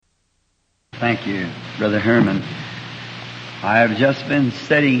Thank you, Brother Herman. I have just been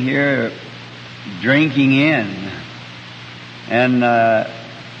sitting here drinking in, and I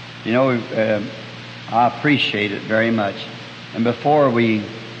appreciate it very much. And before we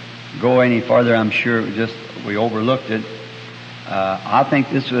go any farther, I'm sure we overlooked it. I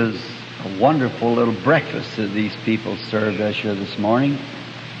think this was a wonderful little breakfast that these people served us here this morning.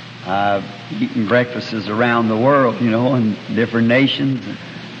 I've eaten breakfasts around the world, in different nations.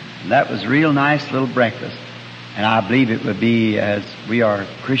 And that was a real nice little breakfast. And I believe it would be, as we are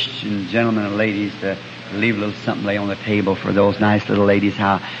Christian gentlemen and ladies, to leave a little something lay on the table for those nice little ladies,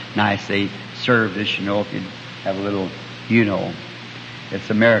 how nice they serve this, if you'd have a little, it's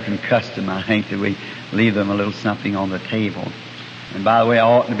American custom, I think, that we leave them a little something on the table. And by the way, I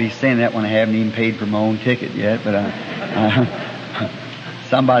ought to be saying that when I haven't even paid for my own ticket yet, but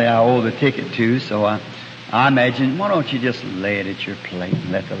somebody I owe the ticket to, so I imagine, why don't you just lay it at your plate and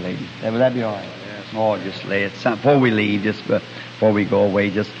let the lady, would that be all right? Yes. Oh, just lay it, before we leave, just before we go away,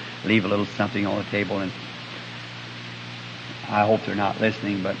 just leave a little something on the table. And I hope they're not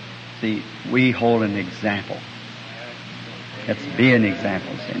listening, but see, we hold an example. Let's be an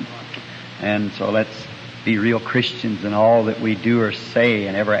example, see. And so let's be real Christians in all that we do or say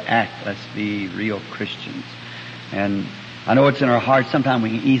and ever act. Let's be real Christians. And I know it's in our hearts. Sometimes we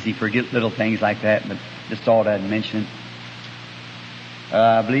can easily forget little things like that, but just thought I'd mention it.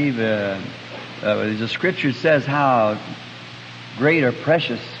 I believe the Scripture says how great or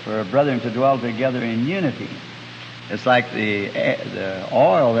precious for a brethren to dwell together in unity. It's like the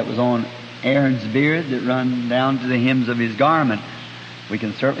oil that was on Aaron's beard that run down to the hems of his garment. We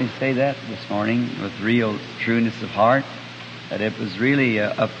can certainly say that this morning with real trueness of heart, that it was really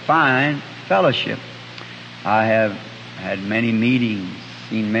a fine fellowship. I have had many meetings,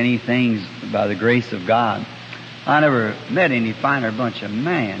 seen many things by the grace of God. I never met any finer bunch of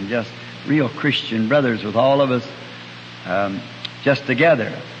men, just real Christian brothers with all of us just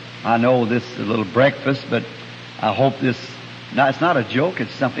together. I know this is a little breakfast, but I hope it's not a joke,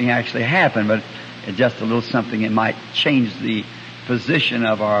 it's something actually happened, but it's just a little something that might change the position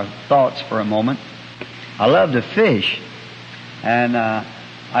of our thoughts for a moment. I love to fish, and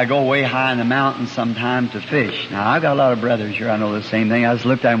I go way high in the mountains sometime to fish. Now, I've got a lot of brothers here. I know the same thing. I just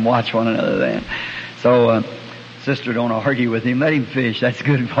looked at them and watched one another then. So, sister, don't argue with him. Let him fish. That's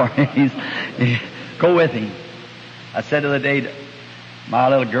good for him. Go with him. I said the other day, my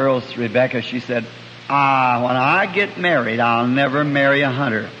little girl, Rebecca, she said, when I get married, I'll never marry a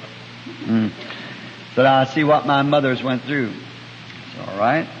hunter. So I see what my mothers went through. It's all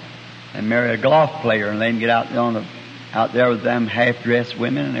right. And marry a golf player and let him get out there with them half-dressed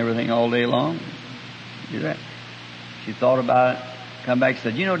women and everything all day long. Do that. She thought about it, come back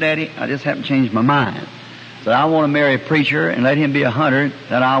and said, Daddy, I just haven't changed my mind. So I want to marry a preacher and let him be a hunter,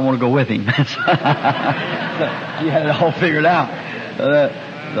 then I want to go with him. So she had it all figured out. So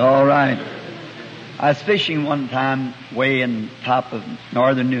that's all right. I was fishing one time way in top of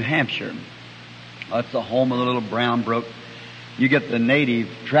northern New Hampshire. That's the home of the little brown brook. You get the native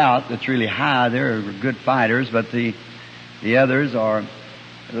trout that's really high. They're good fighters, but the others are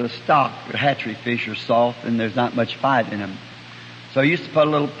the stock. The hatchery fish are soft, and there's not much fight in them. So I used to put a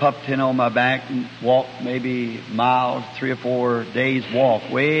little pup tent on my back and walk maybe miles, 3 or 4 days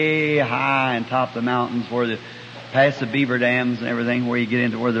walk, way high on top of the mountains where past the beaver dams and everything, where you get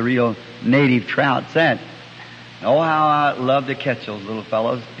into where the real native trout's at. Oh, how I love to catch those little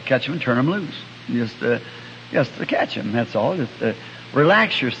fellows, to catch them and turn them loose. Just to catch them, that's all. Just to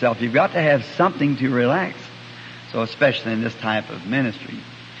relax yourself. You've got to have something to relax. So especially in this type of ministry.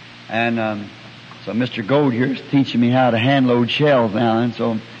 And so Mr. Gold here is teaching me how to hand load shells now, and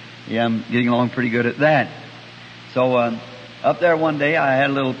so yeah, I'm getting along pretty good at that. So up there one day I had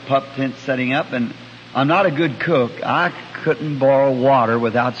a little pup tent setting up, and I'm not a good cook. I couldn't boil water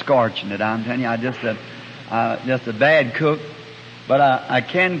without scorching it. I'm telling you, I'm just a bad cook. But I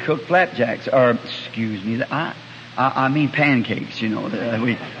can cook flapjacks, or excuse me, I mean pancakes. We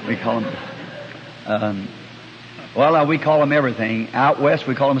call them. We call them everything. Out west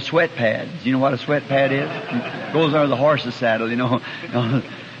we call them sweat pads. You know what a sweat pad is? It goes under the horse's saddle,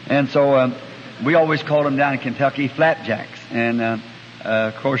 And so we always call them down in Kentucky flapjacks, and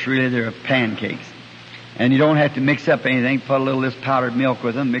of course really they're pancakes. And you don't have to mix up anything. Put a little of this powdered milk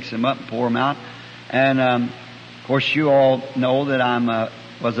with them, mix them up, and pour them out, and of course, you all know that I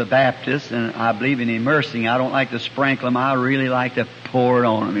was a Baptist, and I believe in immersing. I don't like to sprinkle them. I really like to pour it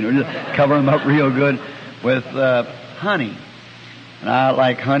on them. Just cover them up real good with honey. And I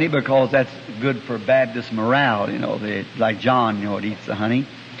like honey because that's good for Baptist morale. Like John, it eats the honey.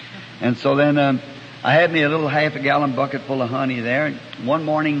 And so then I had me a little half-a-gallon bucket full of honey there. And one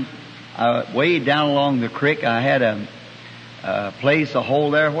morning way down along the creek, I had a place, a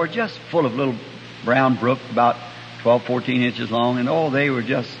hole there, where just full of little brown brook, about 12, 14 inches long, and they were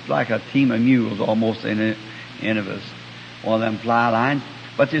just like a team of mules almost in the end of us, one of them fly lines.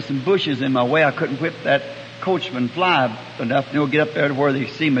 But there's some bushes in my way. I couldn't whip that coachman fly enough to get up there to where they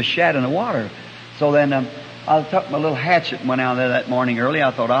see my shat in the water. So then I took my little hatchet and went out there that morning early.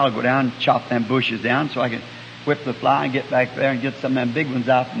 I thought I'll go down and chop them bushes down so I could whip the fly and get back there and get some of them big ones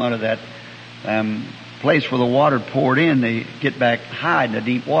out from under that place where the water poured in. They get back high in the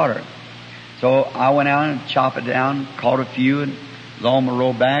deep water. So I went out and chopped it down, caught a few, and was on my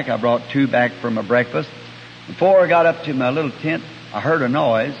road back. I brought 2 back for my breakfast. Before I got up to my little tent, I heard a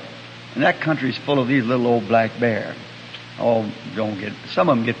noise, and that country's full of these little old black bear. Some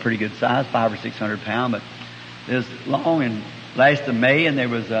of them get pretty good size, 500 or 600 pounds, but this long and last of May, and there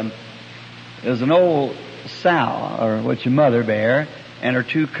was an old sow, or what's your mother bear, and her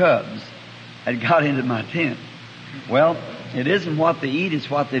 2 cubs had got into my tent. Well, it isn't what they eat, it's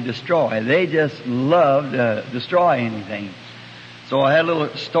what they destroy. They just love to destroy anything. So I had a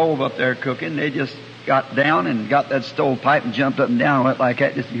little stove up there cooking. They just got down and got that stove pipe and jumped up and down, went like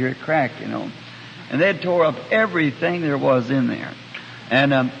that just to hear it crack, And they tore up everything there was in there.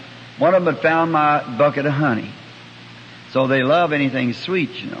 And one of them had found my bucket of honey. So they love anything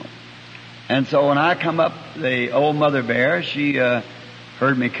sweet, And so when I come up, the old mother bear, she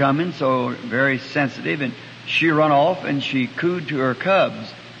heard me coming, so very sensitive, and she run off and she cooed to her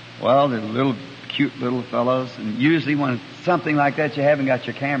cubs. Well, they're little, cute little fellows, and usually when something like that, you haven't got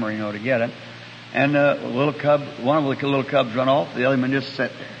your camera, to get it. And one of the little cubs run off, the other one just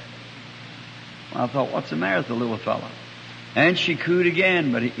sat there. Well, I thought, what's the matter with the little fellow? And she cooed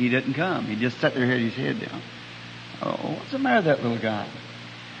again, but he didn't come. He just sat there, had his head down. Oh, what's the matter with that little guy?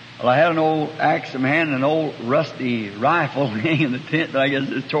 Well, I had an old axe in my hand and an old rusty rifle hanging in the tent, but I guess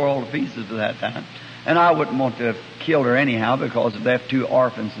it tore all to pieces at that time. And I wouldn't want to have killed her anyhow because they have 2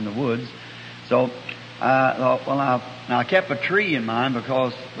 orphans in the woods. So I thought, now I kept a tree in mind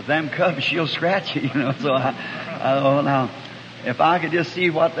because with them cubs, she'll scratch you, So I thought, now, if I could just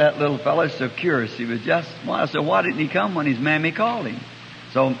see what that little fellow's so curious. He was just, I said, why didn't he come when his mammy called him?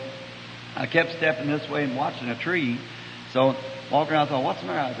 So I kept stepping this way and watching a tree. So walking around, I thought, what's the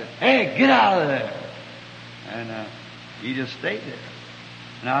matter? I said, hey, get out of there. And he just stayed there.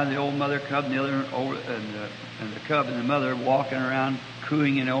 Now the old mother cub and the other and the cub and the mother walking around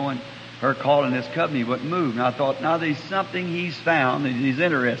cooing, and her calling this cub, and he wouldn't move. And I thought, now there's something he's found that he's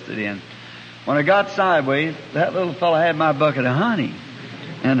interested in. When I got sideways, that little fellow had my bucket of honey.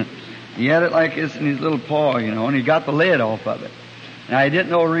 And he had it like this in his little paw, and he got the lid off of it. Now he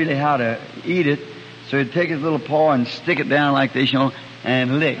didn't know really how to eat it, so he'd take his little paw and stick it down like this,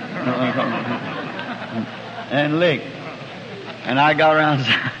 and lick. And lick. And I got around,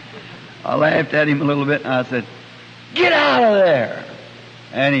 I laughed at him a little bit, and I said, get out of there!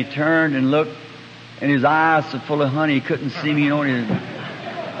 And he turned and looked, and his eyes so full of honey, he couldn't see me, and he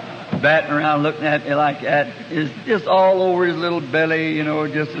was batting around looking at me like that. It's just all over his little belly,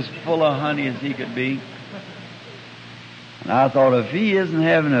 just as full of honey as he could be. And I thought, if he isn't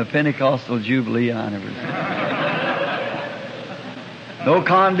having a Pentecostal jubilee, I never seen. No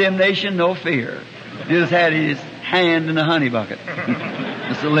condemnation, no fear. Just had his hand in the honey bucket.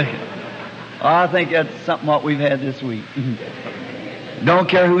 Just a lick. I think that's something what we've had this week. Don't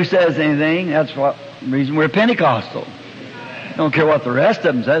care who says anything. That's what reason we're Pentecostal. Don't care what the rest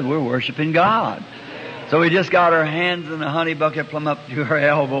of them says. We're worshiping God. So we just got our hands in the honey bucket plumb up to our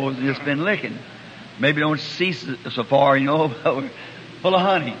elbows and just been licking. Maybe don't cease so far, but we're full of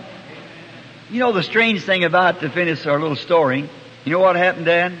honey. The strange thing about, to finish our little story, you know what happened,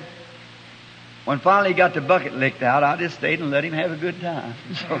 Dad? When finally he got the bucket licked out, I just stayed and let him have a good time.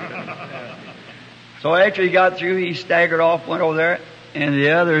 So after he got through, he staggered off, went over there, and the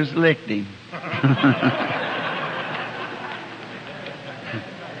others licked him.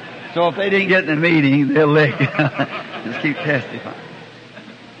 So if they didn't get in the meeting, they'll lick. Just keep testifying.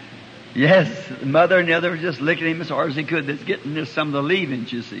 Yes, the mother and the other were just licking him as hard as he could. That's getting just some of the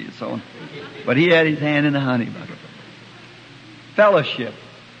leavings, you see. But he had his hand in the honey bucket. Fellowship.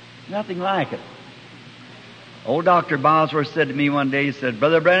 Nothing like it. Old Dr. Bosworth said to me one day, he said,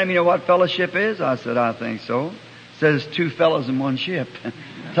 Brother Branham, you know what fellowship is? I said, I think so. He says 2 fellows in one ship.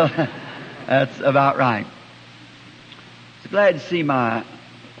 So that's about right. So glad to see my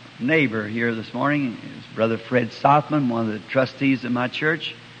neighbor here this morning. It's Brother Fred Southman, one of the trustees of my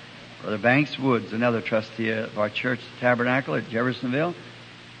church. Brother Banks Woods, another trustee of our church, Tabernacle at Jeffersonville.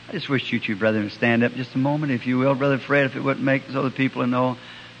 I just wish you 2 brethren would stand up just a moment, if you will, Brother Fred, if it wouldn't make so other people to know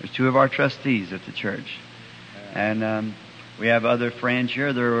there's 2 of our trustees at the church. And We have other friends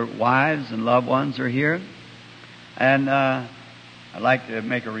here. Their wives and loved ones are here. And I'd like to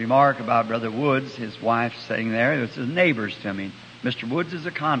make a remark about Brother Woods. His wife sitting there. It's his neighbors to me. Mr. Woods is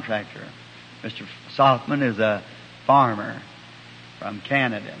a contractor. Mr. Sothman is a farmer from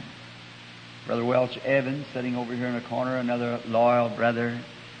Canada. Brother Welch Evans sitting over here in the corner, another loyal brother.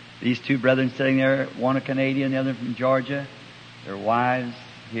 These two brethren sitting there, one a Canadian, the other from Georgia. Their wives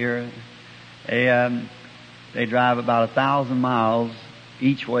here. They drive about 1,000 miles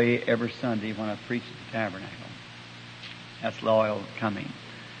each way every Sunday when I preach at the tabernacle. That's loyal coming.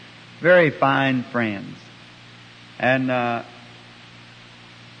 Very fine friends. And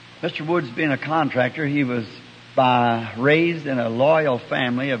Mr. Woods being a contractor, he was raised in a loyal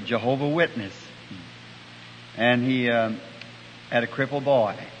family of Jehovah's Witness. And he had a crippled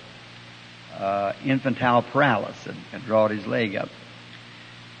boy. Infantile paralysis had drawn his leg up.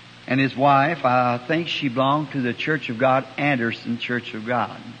 And his wife, I think she belonged to the Church of God, Anderson Church of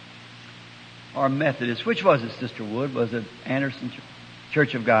God. Or Methodist. Which was it, Sister Wood? Was it Anderson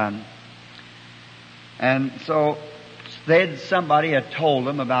Church of God? And so somebody had told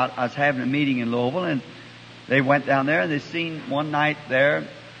them about us having a meeting in Louisville, and they went down there and they seen one night there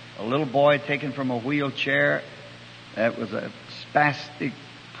a little boy taken from a wheelchair that was a spastic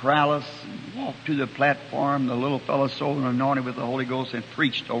paralysis, and walked to the platform. The little fellow so anointed with the Holy Ghost and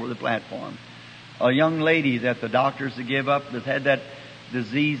preached over the platform. A young lady that the doctors had give up that had that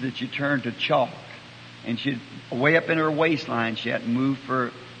disease that you turn to chalk, and she way up in her waistline she hadn't moved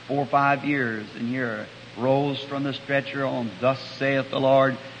for 4 or 5 years, and here rose from the stretcher on "Thus saith the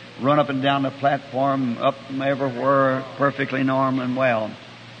Lord," run up and down the platform, up and everywhere, perfectly normal and well.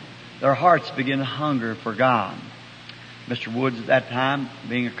 Their hearts began to hunger for God. Mr. Woods at that time,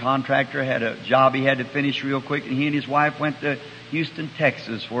 being a contractor, had a job he had to finish real quick, and he and his wife went to Houston,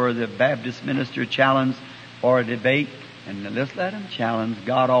 Texas, where the Baptist minister challenged for a debate. And let's let him challenge.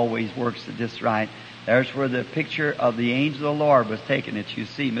 God always works it just right. There's where the picture of the angel of the Lord was taken. That you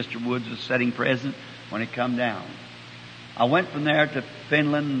see, Mr. Woods was sitting present when it come down. I went from there to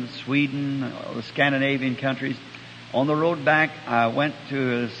Finland, Sweden, the Scandinavian countries. On the road back, I went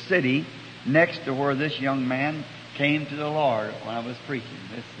to a city next to where this young man came to the Lord when I was preaching.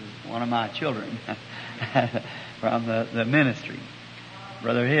 This is one of my children from the ministry,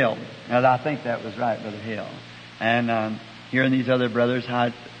 Brother Hill. Now, I think that was right, Brother Hill. And hearing these other brothers,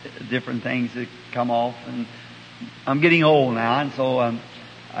 how different things that come off. And I'm getting old now, and so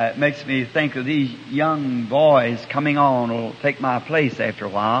it makes me think of these young boys coming on who will take my place after a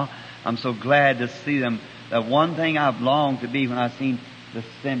while. I'm so glad to see them. The one thing I've longed to be when I've seen the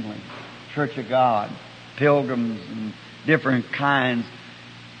assembly, Church of God, pilgrims and different kinds.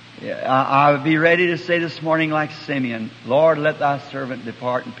 I would be ready to say this morning like Simeon, "Lord, let thy servant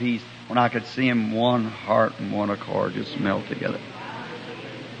depart in peace," when I could see him one heart and one accord just melt together.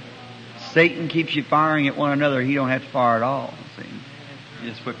 Satan keeps you firing at one another. He don't have to fire at all. See? You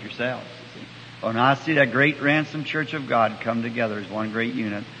just whip yourselves. See? When I see that great ransomed Church of God come together as one great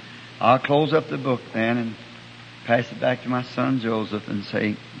unit, I'll close up the book then and pass it back to my son Joseph and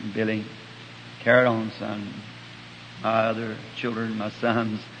say, "Billy, carry it on, son. My other children, my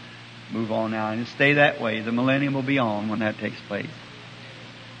sons, move on now." And stay that way. The millennium will be on when that takes place.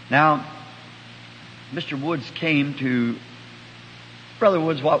 Now, Mr. Woods came to... Brother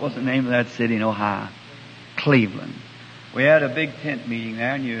Woods, what was the name of that city in Ohio? Cleveland. We had a big tent meeting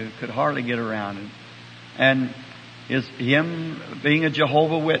there, and you could hardly get around it. And him being a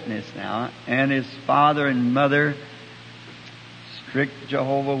Jehovah's Witness now, and his father and mother, strict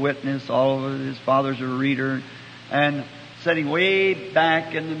Jehovah's Witness, all of his father's a reader, and sitting way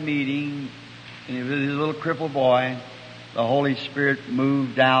back in the meeting, and he was his little crippled boy, the Holy Spirit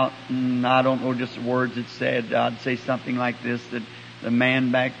moved out, and I don't know just the words it said. I'd say something like this, that the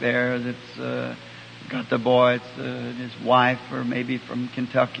man back there that's got the boy, it's his wife, or maybe from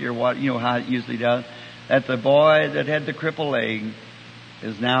Kentucky or what, you know how it usually does, that the boy that had the crippled leg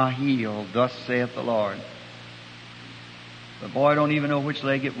is now healed. Thus saith the Lord. The boy don't even know which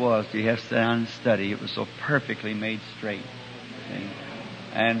leg it was. He has to sit down and study. It was so perfectly made straight. See?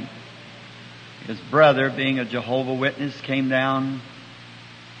 And his brother, being a Jehovah's Witness, came down.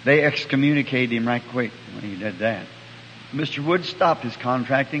 They excommunicated him right quick when he did that. Mr. Wood stopped his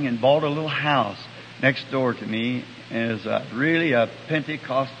contracting and bought a little house next door to me as really a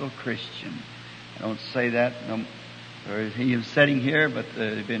Pentecostal Christian. I don't say that. No, he is sitting here, but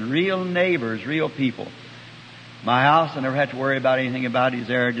they've been real neighbors, real people. My house, I never had to worry about anything about it. He's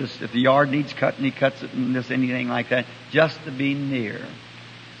there just, if the yard needs cutting, he cuts it, and just anything like that, just to be near.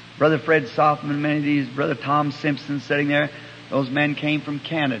 Brother Fred Sothman, many of these, Brother Tom Simpson sitting there, those men came from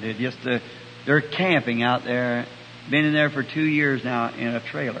Canada. They're camping out there been in there for 2 years now in a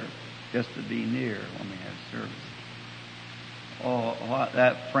trailer, just to be near when we have service. Oh, what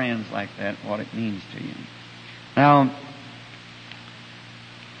that friends like that, what it means to you. Now,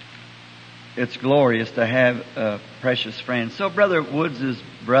 it's glorious to have a precious friend. So Brother Woods'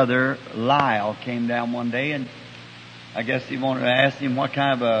 brother Lyle came down one day, and I guess he wanted to ask him what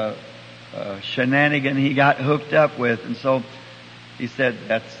kind of a shenanigan he got hooked up with. And so he said,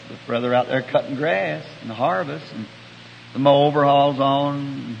 that's the brother out there cutting grass in the harvest, and the mow overalls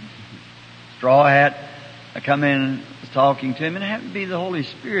on, straw hat. I come in and was talking to him, and it happened to be the Holy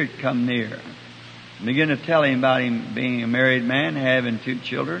Spirit come near. I began to tell him about him being a married man, having 2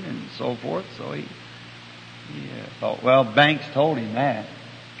 children, and so forth. So he thought, well, Banks told him that.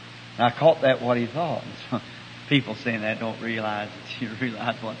 And I caught that what he thought. And so people saying that don't realize that you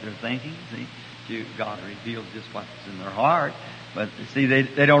realize what they're thinking. See, God reveals just what's in their heart. But see,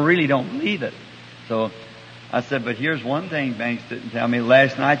 they don't believe it. So I said, but here's one thing Banks didn't tell me.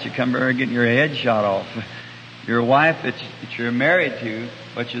 Last night you come here getting your head shot off. Your wife that you're married to,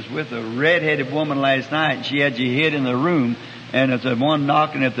 but she's with a red-headed woman last night, and she had you hid in the room, and there's a one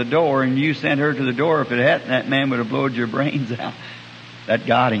knocking at the door, and you sent her to the door. If it hadn't, that man would have blowed your brains out. That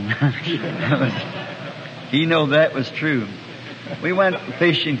got him. He knew that was true. We went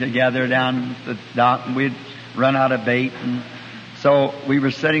fishing together down the dock, and we'd run out of bait, and so we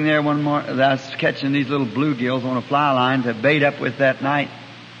were sitting there one morning. I was catching these little bluegills on a fly line to bait up with that night.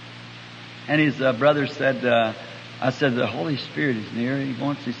 And his brother said, I said, the Holy Spirit is near. He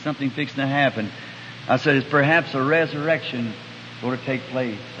wants something fixing to happen. I said, it's perhaps a resurrection going to take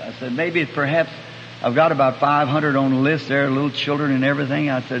place. I said, maybe it's perhaps, I've got about 500 on the list there, little children and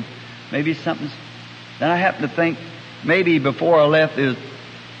everything. I said, maybe something's, then I happened to think, maybe before I left,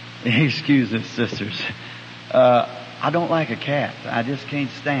 excuse us, sisters, I don't like a cat. I just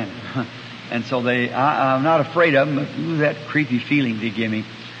can't stand them. And so I'm not afraid of them, but ooh, that creepy feeling they give me.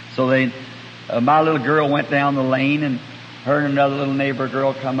 So my little girl went down the lane, and her and another little neighbor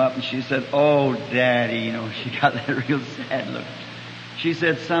girl come up, and she said, oh, Daddy, she got that real sad look. She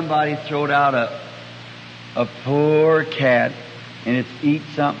said somebody throwed out a poor cat, and it's eat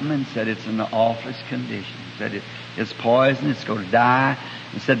something, and said it's in the awfulest condition. Said it's poison, it's going to die.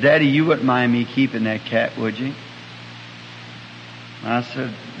 And said, Daddy, you wouldn't mind me keeping that cat, would you? And I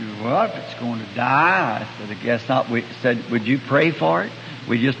said, well, if it's going to die, I said, I guess not. We said, would you pray for it?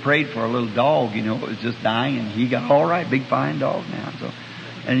 We just prayed for a little dog, it was just dying, and he got all right, big fine dog now. So,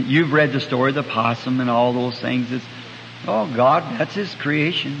 and you've read the story of the possum and all those things. It's, oh God, that's His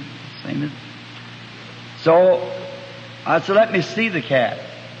creation. Same as. So I said, let me see the cat.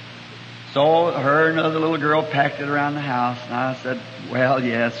 So her and another little girl packed it around the house, and I said, well,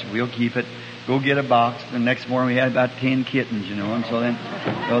 yes, we'll keep it. Go get a box. The next morning we had about 10 kittens, and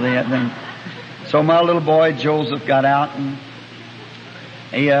so my little boy Joseph got out, and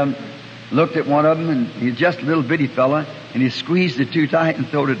he looked at one of them, and he's just a little bitty fella, and he squeezed it too tight and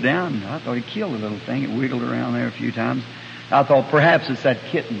throwed it down. I thought he killed the little thing. It wiggled around there a few times. I thought perhaps it's that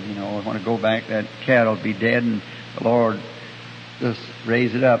kitten, I want to go back. That cat will be dead, and the Lord just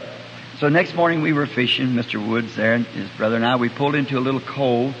raise it up. So next morning we were fishing, Mr. Woods there, and his brother and I. We pulled into a little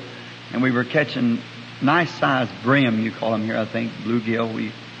cove, and we were catching nice-sized brim, you call them here, I think, bluegill.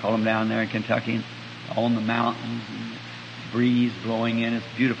 We call them down there in Kentucky, on the mountains, and breeze blowing in. It's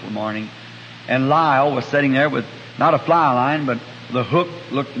a beautiful morning. And Lyle was sitting there with not a fly line, but the hook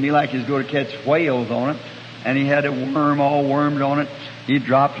looked to me like he was going to catch whales on it. And he had a worm all wormed on it. He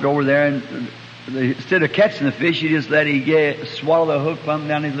dropped it over there, and instead of catching the fish, he just let it swallow the hook plumb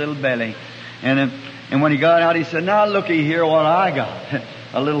down his little belly. And when he got out, he said, now looky here what I got.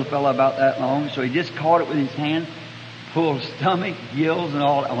 A little fella about that long. So he just caught it with his hand, pulled stomach, gills, and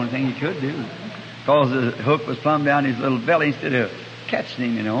all. The only thing he could do, because the hook was plumb down his little belly instead of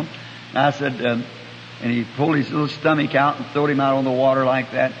catching him, And I said, and he pulled his little stomach out and throwed him out on the water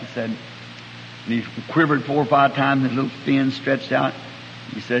like that. He said, and he quivered 4 or 5 times, his little fin stretched out.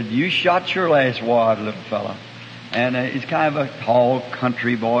 He said, you shot your last wad, little fella. And he's kind of a tall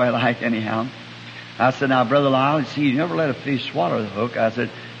country boy like anyhow. I said, now, Brother Lyle, you never let a fish swallow the hook. I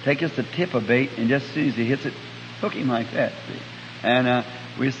said, take just the tip of bait, and just as soon as he hits it, hook him like that. See? And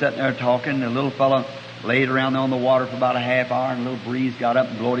we were sitting there talking. The little fellow laid around there on the water for about a half hour, and a little breeze got up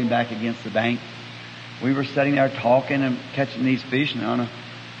and blowed him back against the bank. We were sitting there talking and catching these fish, and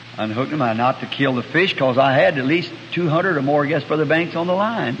unhooking them. Not to kill the fish, because I had at least 200 or more, I guess, Brother Banks on the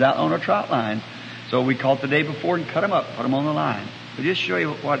lines, out on our trout lines. So we caught the day before and cut them up, put them on the line. But just show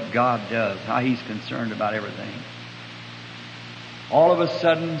you what God does, how He's concerned about everything. All of a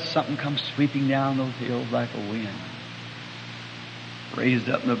sudden, something comes sweeping down those hills like a wind. Raised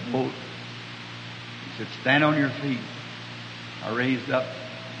up in the boat. He said, stand on your feet. I raised up.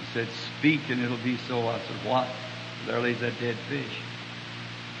 He said, speak and it'll be so. I said, what? There lays that dead fish.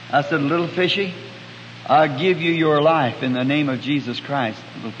 I said, little fishy, I give you your life in the name of Jesus Christ.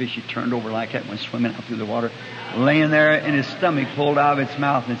 The little fishy turned over like that, went swimming out through the water, laying there, and his stomach pulled out of its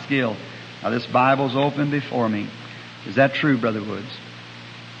mouth and its gill. Now this Bible's open before me. Is that true, Brother Woods?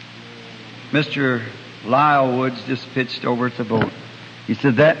 Mr. Lyle Woods just pitched over at the boat. He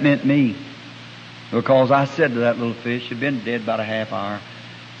said, that meant me. Because I said to that little fish, he'd been dead about a half hour,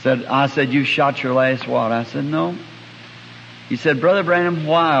 I said, you shot your last wad. I said, no. He said, Brother Branham,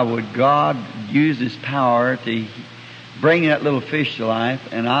 why would God use His power to bring that little fish to life?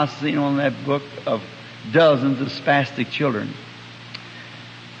 And I've seen on that book of dozens of spastic children.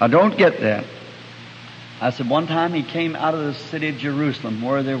 I don't get that. I said, one time he came out of the city of Jerusalem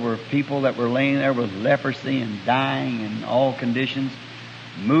where there were people that were laying there with leprosy and dying in all conditions.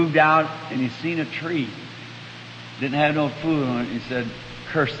 Moved out and he seen a tree. Didn't have no food on it. He said,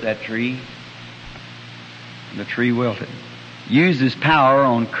 curse that tree. And the tree wilted. Used his power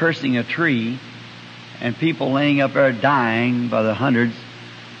on cursing a tree and people laying up there dying by the hundreds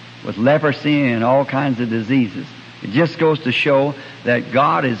with leprosy and all kinds of diseases. It just goes to show that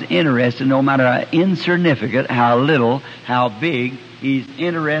God is interested, no matter how insignificant, how little, how big, He's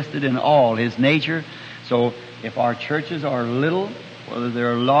interested in all, His nature. So if our churches are little, whether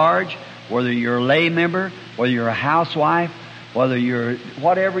they're large, whether you're a lay member, whether you're a housewife, whether you're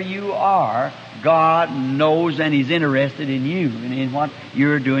whatever you are, God knows and He's interested in you and in what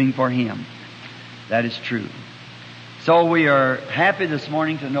you're doing for Him. That is true. So we are happy this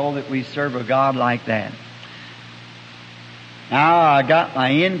morning to know that we serve a God like that. Now I got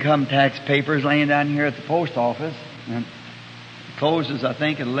my income tax papers laying down here at the post office. And it closes, I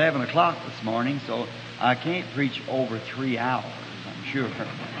think, at 11 o'clock this morning, so I can't preach over 3 hours, I'm sure.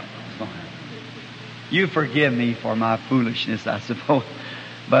 So, you forgive me for my foolishness, I suppose.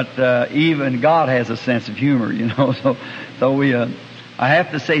 But even God has a sense of humor, you know. So I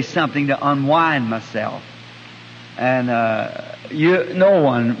have to say something to unwind myself. And no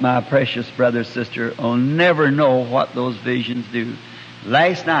one, my precious brother, sister, will never know what those visions do.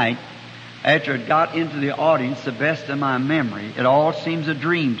 Last night, after it got into the audience, the best of my memory, it all seems a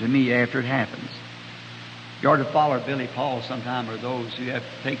dream to me after it happens. You ought to follow Billy Paul sometime, or those who have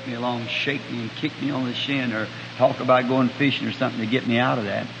to take me along, shake me and kick me on the shin, or talk about going fishing or something to get me out of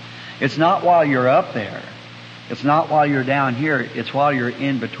that. It's not while you're up there. It's not while you're down here. It's while you're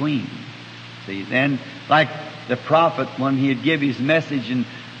in between. See, then, like the prophet, when he had give his message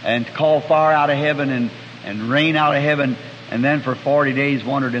and call fire out of heaven and rain out of heaven, and then for 40 days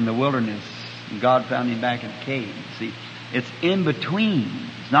wandered in the wilderness, and God found him back in a cave. See, it's in between.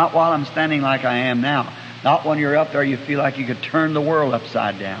 It's not while I'm standing like I am now. Not when you're up there you feel like you could turn the world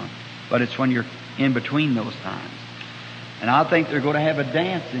upside down. But it's when you're in between those times. And I think they're going to have a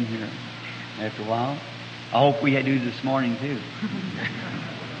dance in here after a while. I hope we do this morning too.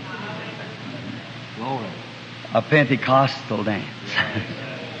 Glory. A Pentecostal dance.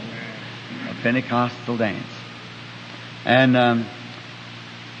 A Pentecostal dance. And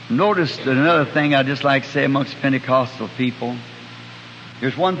notice that another thing I'd just like to say amongst Pentecostal people,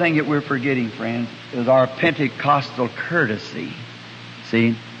 there's one thing that we're forgetting, friends, is our Pentecostal courtesy.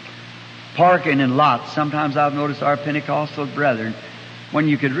 See? Parking in lots. Sometimes I've noticed our Pentecostal brethren, when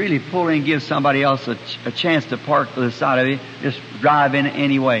you could really pull in and give somebody else a chance to park to the side of you, just drive in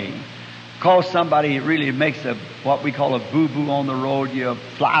anyway. Call somebody really makes what we call a boo-boo on the road, you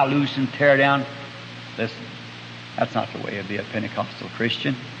fly loose and tear down. Listen, that's not the way to be a Pentecostal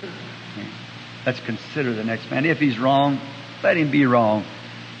Christian. Let's consider the next man. If he's wrong, let him be wrong.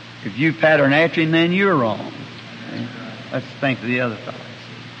 If you pattern after him, then you're wrong. Let's think of the other fellow.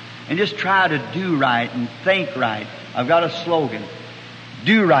 And just try to do right and think right. I've got a slogan.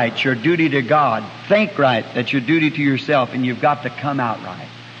 Do right, your duty to God. Think right, that's your duty to yourself, and you've got to come out right.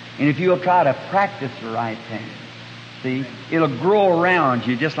 And if you'll try to practice the right thing, see, it'll grow around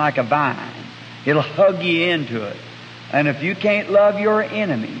you just like a vine. It'll hug you into it. And if you can't love your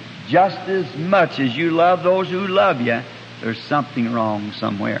enemy just as much as you love those who love you, there's something wrong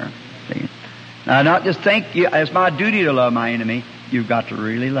somewhere. See? Now, not just think it's my duty to love my enemy. You've got to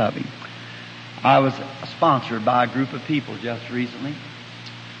really love him. I was sponsored by a group of people just recently.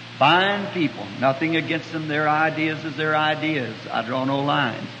 Fine people. Nothing against them. Their ideas is their ideas. I draw no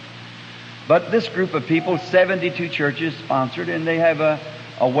lines. But this group of people, 72 churches sponsored, and they have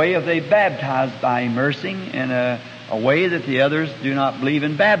a way of they baptize by immersing, and a way that the others do not believe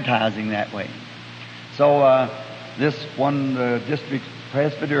in baptizing that way. So this one district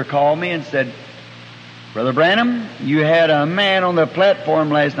presbyter called me and said, Brother Branham, you had a man on the platform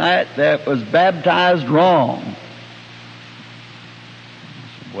last night that was baptized wrong.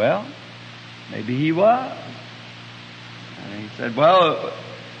 I said, well, maybe he was. And he said, well,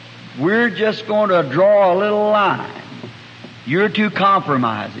 we're just going to draw a little line. You're too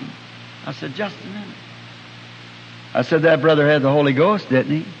compromising. I said, just a minute. I said, that brother had the Holy Ghost,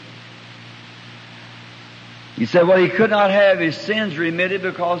 didn't he? He said, well, he could not have his sins remitted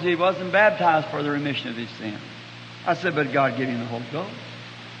because he wasn't baptized for the remission of his sins. I said, but God gave him the Holy Ghost.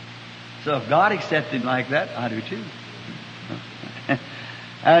 So if God accepted him like that, I do too.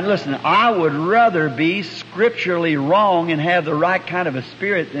 And listen, I would rather be scripturally wrong and have the right kind of a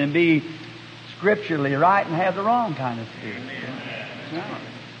spirit than be scripturally right and have the wrong kind of spirit.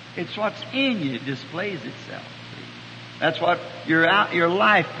 It's what's in you that displays itself. That's what your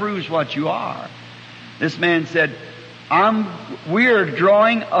life proves what you are. This man said, we're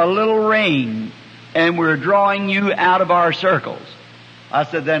drawing a little ring and we're drawing you out of our circles. I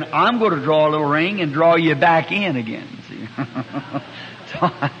said, then I'm going to draw a little ring and draw you back in again. See? So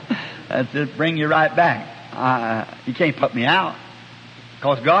that's it, bring you right back. You can't put me out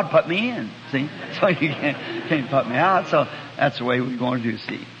because God put me in. See? So you can't put me out. So that's the way we're going to do.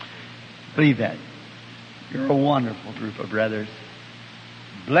 See? Believe that. You're a wonderful group of brothers.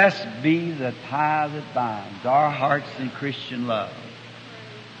 Blessed be the tie that binds our hearts in Christian love.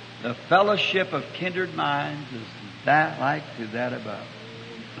 The fellowship of kindred minds is that like to that above.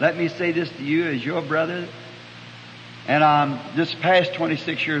 Let me say this to you as your brother. And I'm just past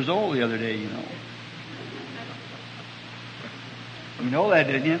 26 years old the other day, you know. You know that,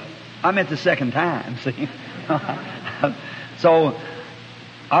 didn't you? I meant the second time, see. So,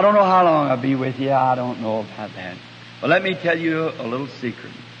 I don't know how long I'll be with you. I don't know about that. But let me tell you a little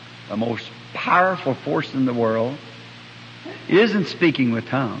secret. The most powerful force in the world isn't speaking with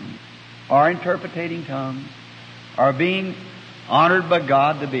tongues, or interpreting tongues, or being honored by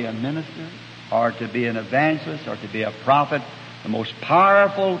God to be a minister, or to be an evangelist, or to be a prophet. The most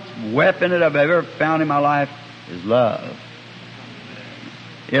powerful weapon that I've ever found in my life is love.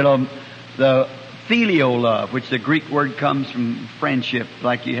 The filial love, which the Greek word comes from friendship,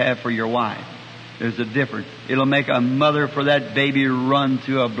 like you have for your wife. There's a difference. It'll make a mother for that baby run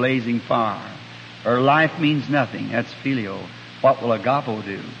to a blazing fire. Her life means nothing. That's filial. What will agapo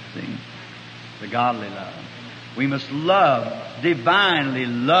do? See? The godly love. We must love, divinely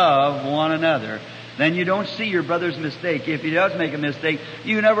love one another. Then you don't see your brother's mistake. If he does make a mistake,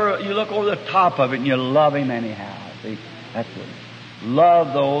 you look over the top of it and you love him anyhow. See? That's it.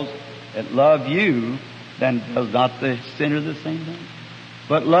 Love those that love you. Then does not the sinner the same thing?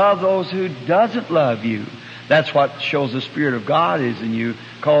 But love those who doesn't love you. That's what shows the Spirit of God is in you,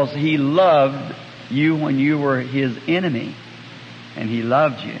 because He loved you when you were His enemy. And He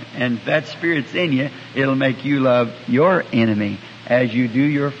loved you. And if that Spirit's in you, it'll make you love your enemy as you do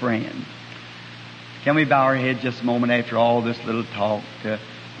your friend. Can we bow our head just a moment after all this little talk?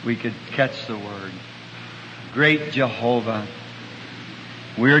 We could catch the word. Great Jehovah,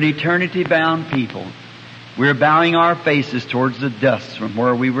 we're an eternity-bound people. We're bowing our faces towards the dust from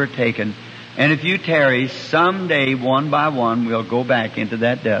where we were taken. And if you tarry, someday, one by one, we'll go back into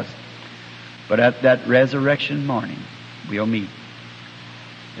that dust. But at that resurrection morning, we'll meet.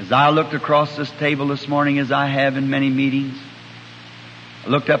 As I looked across this table this morning, as I have in many meetings, I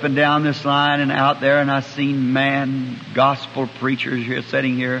looked up and down this line and out there, and I seen gospel preachers here,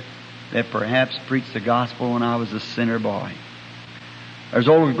 sitting here, that perhaps preached the gospel when I was a sinner boy. There's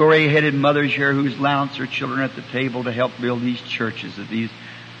old gray-headed mothers here who's lounced their children at the table to help build these churches that these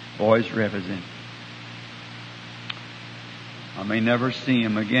boys represent. I may never see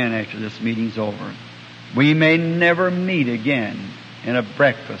them again after this meeting's over. We may never meet again in a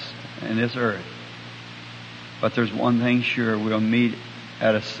breakfast in this earth. But there's one thing sure, we'll meet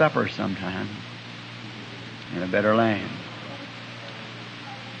at a supper sometime in a better land.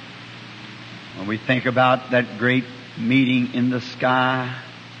 When we think about that great meeting in the sky,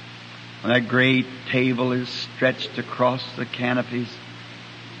 when that great table is stretched across the canopies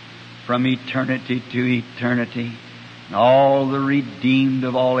from eternity to eternity, and all the redeemed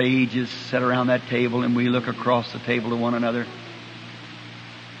of all ages sit around that table, and we look across the table to one another,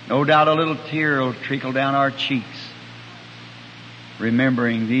 no doubt a little tear will trickle down our cheeks,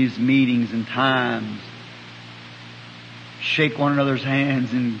 remembering these meetings and times. Shake one another's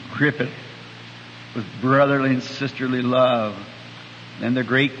hands and grip it with brotherly and sisterly love. Then the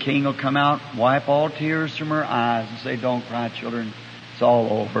great King will come out, wipe all tears from her eyes, and say, "Don't cry, children. It's all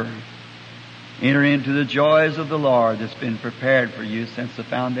over. Enter into the joys of the Lord that's been prepared for you since the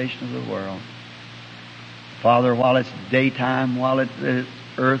foundation of the world." Father, while it's daytime, while it's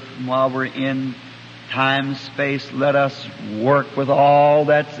earth, and while we're in time, space, let us work with all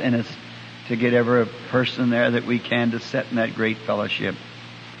that's in us to get every person there that we can to sit in that great fellowship.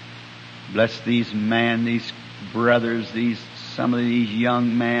 Bless these men, these brothers, some of these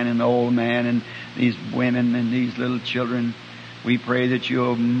young men and old men and these women and these little children. We pray that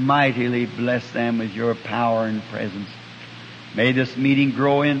you'll mightily bless them with your power and presence. May this meeting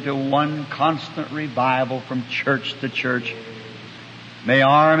grow into one constant revival from church to church. May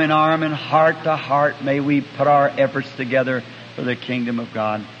arm in arm and heart to heart, may we put our efforts together for the kingdom of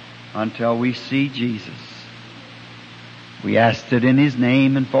God until we see Jesus. We ask it in His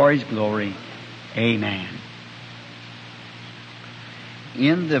name and for His glory. Amen.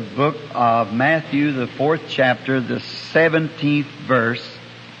 In the book of Matthew, the 4th chapter, the 17th verse,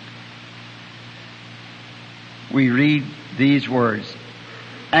 we read these words.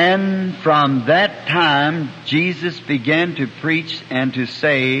 And from that time Jesus began to preach and to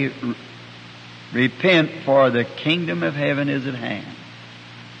say, repent, for the kingdom of heaven is at hand.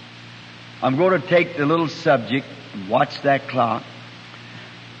 I'm going to take the little subject, watch that clock,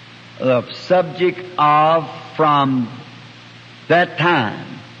 the subject of from that time.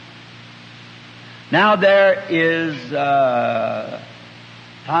 Now there is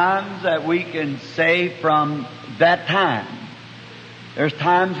times that we can say from that time. There's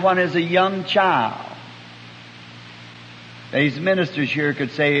times when as a young child, these ministers here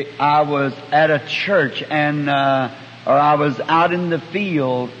could say, I was at a church and or I was out in the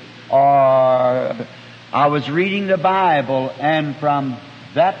field, or I was reading the Bible, and from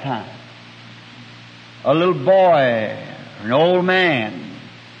that time, a little boy, an old man,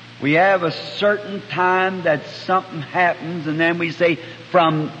 we have a certain time that something happens, and then we say,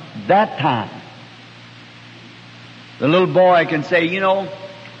 from that time. The little boy can say,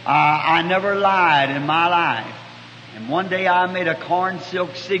 I never lied in my life. And one day I made a corn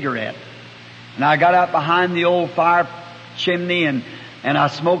silk cigarette. And I got out behind the old fire chimney and I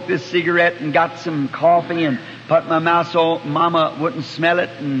smoked this cigarette and got some coffee and put in my mouth so Mama wouldn't smell it.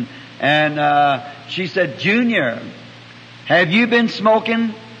 And she said, Junior, have you been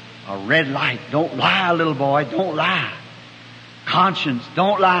smoking? A red light. Don't lie, little boy. Don't lie. Conscience,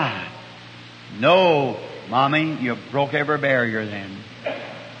 don't lie. No, Mommy, you broke every barrier then.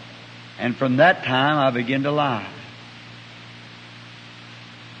 And from that time I began to lie.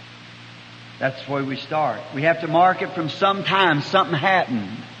 That's where we start. We have to mark it from some time something happened.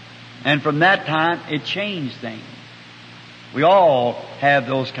 And from that time it changed things. We all have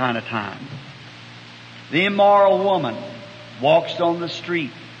those kind of times. The immoral woman walks on the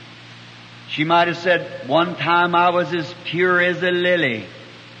street. She might have said, one time I was as pure as a lily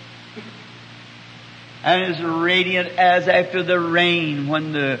and as radiant as after the rain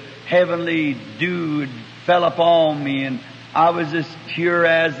when the heavenly dew fell upon me, and I was as pure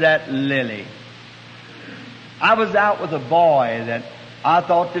as that lily. I was out with a boy that I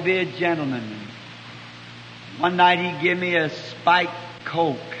thought to be a gentleman. One night he gave me a spiked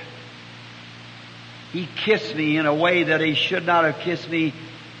Coke. He kissed me in a way that he should not have kissed me.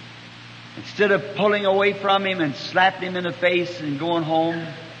 Instead of pulling away from him and slapping him in the face and going home,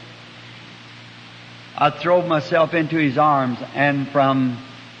 I threw myself into his arms, and from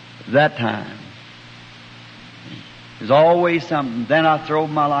that time, there's always something. Then I threw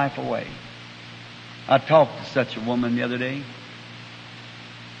my life away. I talked to such a woman the other day.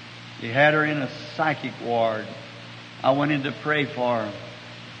 He had her in a psychic ward. I went in to pray for her.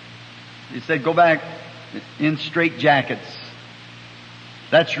 He said, go back in straitjackets.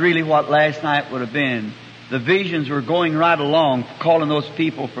 That's really what last night would have been. The visions were going right along, calling those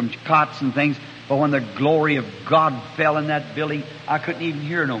people from cots and things, but when the glory of God fell in that building, I couldn't even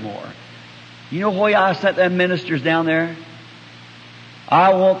hear no more. You know why I sent them ministers down there?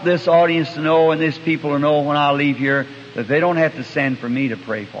 I want this audience to know and this people to know when I leave here that they don't have to send for me to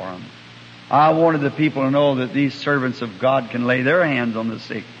pray for them. I wanted the people to know that these servants of God can lay their hands on the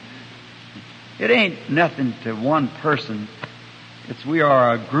sick. It ain't nothing to one person. We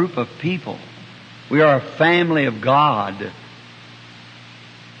are a group of people. We are a family of God.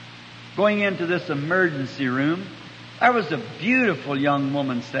 Going into this emergency room, there was a beautiful young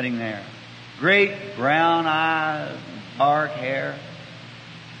woman sitting there. Great brown eyes, dark hair.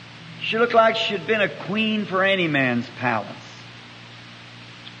 She looked like she'd been a queen for any man's palace.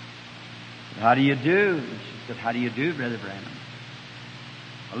 I said, how do you do? She said, how do you do, Brother Branham?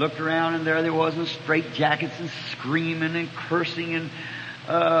 I looked around and there was in straitjackets and screaming and cursing and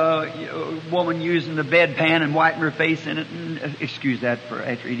a woman using the bedpan and wiping her face in it. And, excuse that for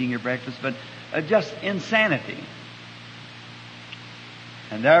after eating your breakfast, but just insanity.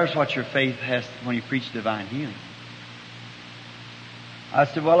 And there's what your faith has when you preach divine healing. I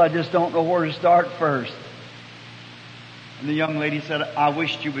said, well, I just don't know where to start first. And the young lady said, I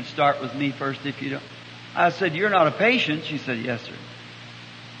wished you would start with me first if you don't. I said, you're not a patient? She said, yes, sir.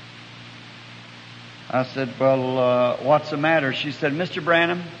 I said, well, what's the matter? She said, Mr.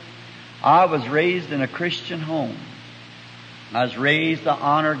 Branham, I was raised in a Christian home. I was raised to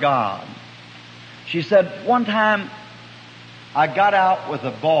honor God. She said, one time I got out with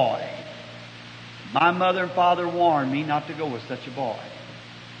a boy. My mother and father warned me not to go with such a boy.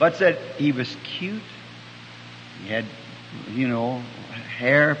 But said he was cute. He had,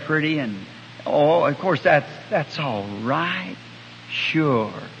 hair pretty and, of course that's all right.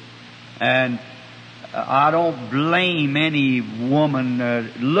 Sure. And I don't blame any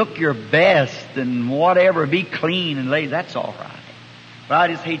woman. Look your best and whatever. Be clean and lazy. That's all right. But I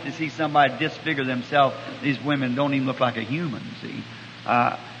just hate to see somebody disfigure themselves. These women don't even look like a human, see.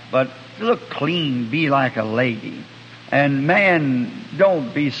 But look clean. Be like a lady. And man,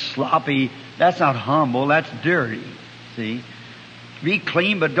 don't be sloppy. That's not humble. That's dirty. See? Be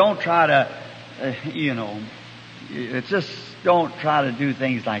clean, but don't try to, it's just don't try to do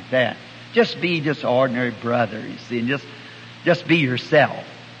things like that. Just be just ordinary brother, you see, and just be yourself.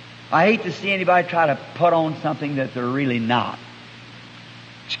 I hate to see anybody try to put on something that they're really not.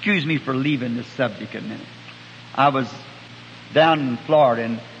 Excuse me for leaving this subject a minute. I was down in Florida,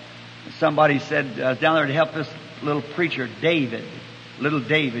 and somebody said, I was down there to help this little preacher, little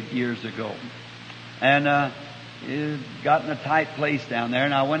David, years ago. And he got in a tight place down there,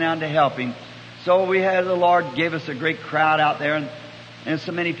 and I went down to help him. So the Lord gave us a great crowd out there, and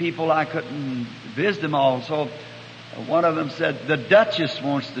so many people I couldn't visit them all. So one of them said, the Duchess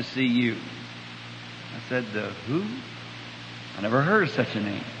wants to see you. I said, the who? I never heard of such a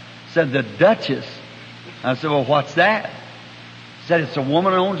name. Said, the Duchess. I said, well, what's that? Said, it's a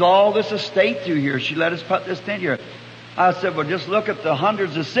woman who owns all this estate through here. She let us put this tent here. I said, well, just look at the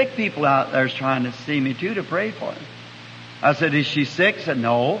hundreds of sick people out there trying to see me too, to pray for them. I said, is she sick? Said,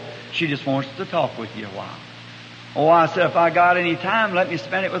 no. She just wants to talk with you a while. Oh, I said, if I got any time, let me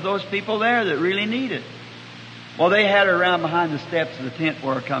spend it with those people there that really need it. Well, they had her around behind the steps of the tent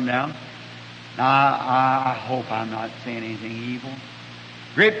where I come down. Now, I hope I'm not saying anything evil.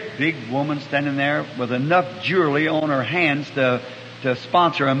 Great big woman standing there with enough jewelry on her hands to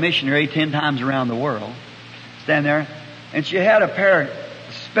sponsor a missionary 10 times around the world. Stand there. And she had a pair of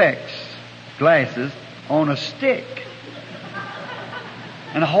glasses, on a stick.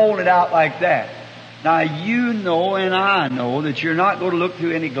 And hold it out like that. Now you know and I know that you're not going to look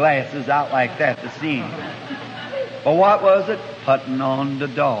through any glasses out like that to see anything. But what was it? Putting on the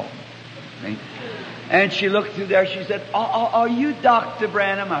dog. See? And she looked through there. She said, are you Dr.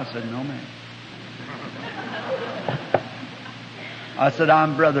 Branham? I said, no, ma'am. I said,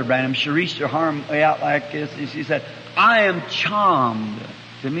 I'm Brother Branham. She reached her arm way out like this, and she said, I am charmed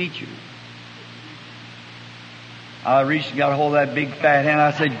to meet you. I reached and got a hold of that big fat hand.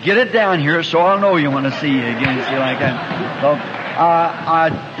 I said, get it down here so I'll know you want to see you again. See, like that. So,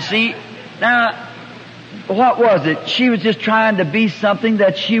 I see, now, what was it? She was just trying to be something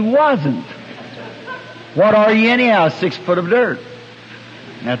that she wasn't. What are you anyhow? 6 foot of dirt.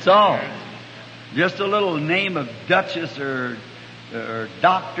 That's all. Just a little name of Duchess or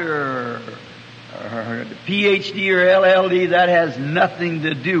doctor or PhD or LLD, that has nothing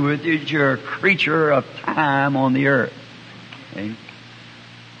to do with it. You're a creature of time on the earth. Okay?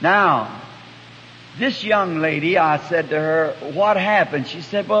 Now, this young lady, I said to her, what happened? She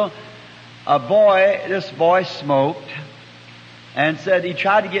said, well, this boy smoked, and said he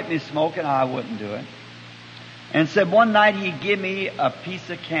tried to get me smoking, I wouldn't do it. And said one night he'd give me a piece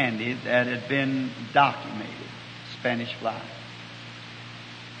of candy that had been documented, Spanish fly.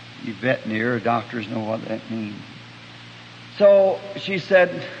 You veterinary or doctors know what that means. So she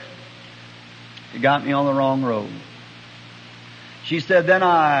said, you got me on the wrong road. She said, then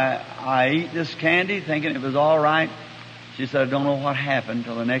I eat this candy thinking it was all right. She said, I don't know what happened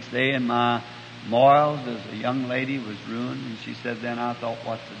till the next day, and my morals as a young lady was ruined. And she said, then I thought,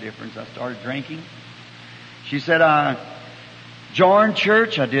 what's the difference? I started drinking. She said, I joined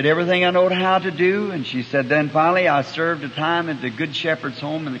church. I did everything I know how to do. And she said, then finally I served a time at the Good Shepherd's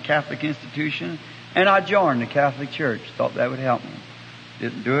Home in the Catholic institution, and I joined the Catholic Church. Thought that would help me.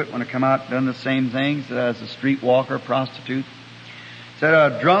 Didn't do it. When I come out, done the same things. Said I was a street walker, prostitute. Said I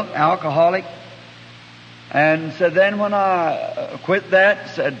was drunk, alcoholic. And said then when I quit that,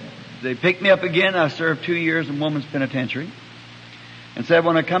 said they picked me up again. I served 2 years in women's penitentiary. And said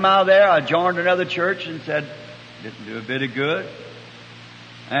when I come out of there, I joined another church, and said, didn't do a bit of good.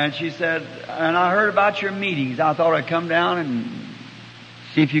 And she said, and I heard about your meetings. I thought I'd come down and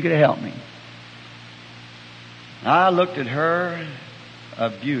see if you could help me. I looked at her, A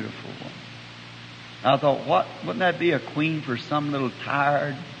beautiful woman. I thought, wouldn't that be a queen for some little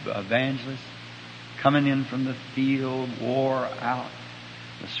tired evangelist coming in from the field, wore out?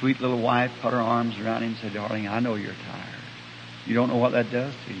 The sweet little wife put her arms around him and said, darling, I know you're tired. You don't know what that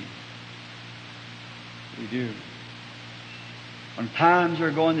does to you. We do. When times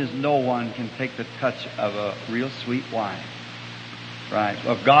are going, there's no one can take the touch of a real sweet wife. Right.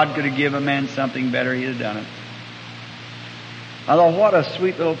 Well, if God could have given a man something better, he'd have done it. I thought, what a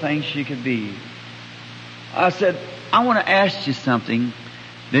sweet little thing she could be. I said, I want to ask you something.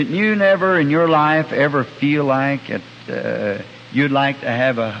 Did you never in your life ever feel like you'd like to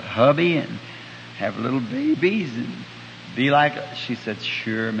have a hubby and have little babies and be like... She said,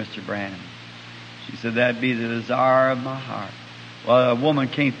 sure, Mr. Branham. She said, that'd be the desire of my heart. Well, a woman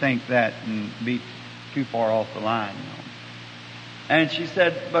can't think that and be too far off the line, you know. And she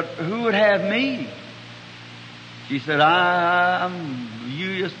said, but who would have me? She said, I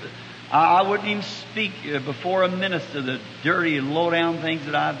wouldn't even speak before a minister the dirty, low-down things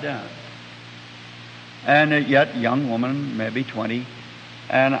that I've done. And yet, young woman, maybe 20.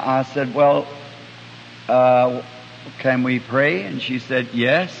 And I said, well, can we pray? And she said,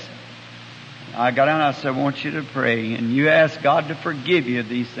 yes. I got down and I said, I want you to pray. And you ask God to forgive you of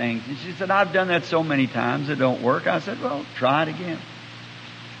these things. And she said, I've done that so many times, it don't work. I said, well, try it again.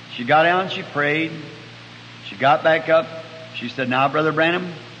 She got down and she prayed. She got back up. She said, now, Brother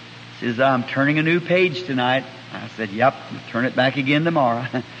Branham, says, I'm turning a new page tonight. I said, yep, turn it back again tomorrow.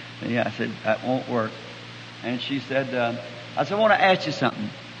 Yeah, I said, that won't work. And she said, I said, I want to ask you something.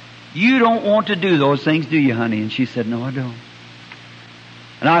 You don't want to do those things, do you, honey? And she said, no, I don't.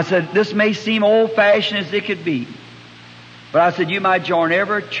 And I said, this may seem old-fashioned as it could be. But I said, you might join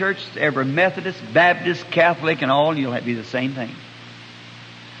every church, every Methodist, Baptist, Catholic, and all, and you'll be the same thing.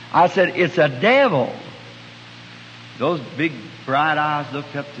 I said, it's a devil. Those big, bright eyes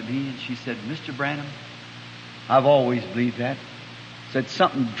looked up to me, and she said, Mr. Branham, I've always believed that. Said,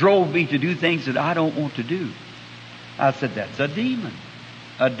 something drove me to do things that I don't want to do. I said, that's a demon,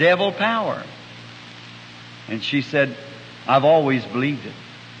 a devil power. And she said, I've always believed it.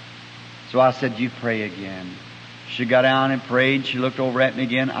 So I said, you pray again. She got down and prayed. She looked over at me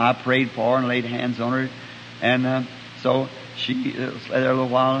again. I prayed for her and laid hands on her. And so she lay there a little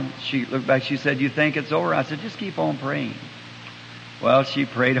while. And she looked back. She said, you think it's over? I said, just keep on praying. Well, she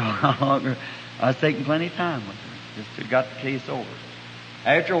prayed a while longer. I was taking plenty of time with her just to got the case over.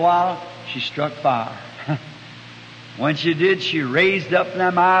 After a while, she struck fire. When she did, she raised up and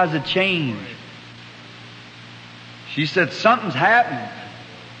them eyes had changed. She said, something's happened.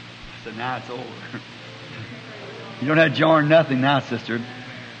 I said, now it's over. You don't have to join nothing now, sister.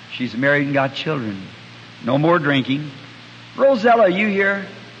 She's married and got children. No more drinking. Rosella, you here?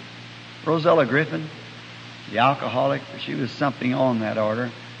 Rosella Griffin, the alcoholic. She was something on that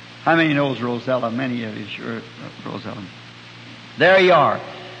order. How many knows Rosella? Many of you sure Rosella. There you are.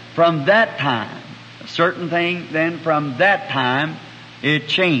 From that time, a certain thing, then from that time, it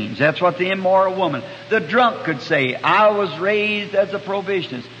changed. That's what the immoral woman, the drunk could say. I was raised as a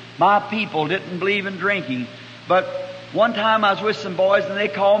prohibitionist. My people didn't believe in drinking. But one time I was with some boys and they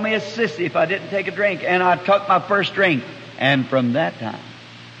called me a sissy if I didn't take a drink. And I took my first drink. And from that time,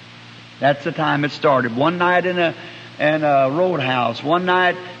 that's the time it started. One night in a roadhouse. One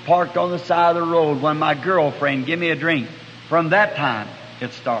night parked on the side of the road when my girlfriend gave me a drink. From that time,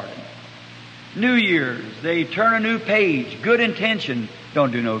 it started. New Year's, they turn a new page. Good intention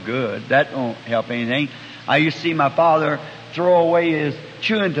don't do no good. That won't help anything. I used to see my father throw away his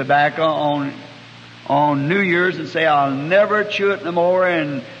chewing tobacco on New Year's and say, I'll never chew it no more,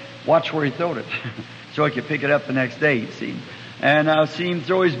 and watch where he throwed it. So he could pick it up the next day, you see. And I see him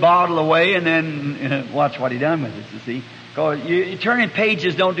throw his bottle away and then watch what he done with it, you see. Because turning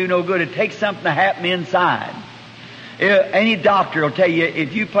pages don't do no good. It takes something to happen inside. Any doctor will tell you,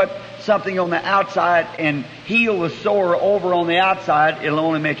 if you put something on the outside and heal the sore over on the outside, it'll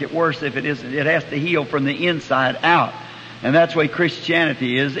only make it worse if it isn't. It has to heal from the inside out. And that's the way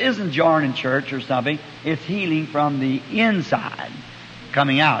Christianity is. It isn't joining church or something. It's healing from the inside,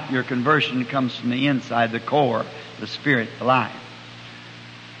 coming out. Your conversion comes from the inside, the core, the spirit, the life.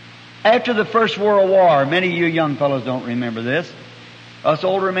 After the First World War, many of you young fellows don't remember this. Us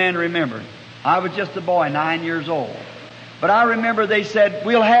older men remember. I was just a boy, 9 years old. But I remember they said,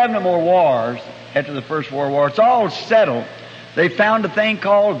 we'll have no more wars after the First World War. It's all settled. They found a thing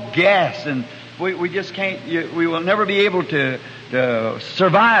called gas, and we just can't, we will never be able to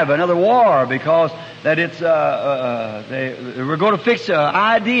survive another war because that it's, we're going to fix an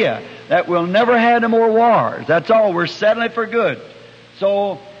idea that we'll never have no more wars. That's all. We're settling it for good.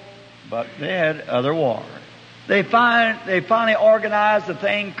 So, but they had other wars. they finally organized a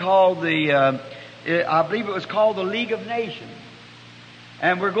thing called I believe it was called the League of Nations.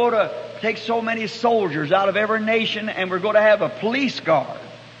 And we're going to take so many soldiers out of every nation, and we're going to have a police guard.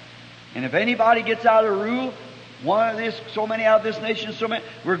 And if anybody gets out of the rule, so many out of this nation,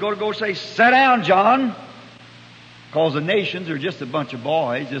 we're going to go say, "Sit down, John." Because the nations are just a bunch of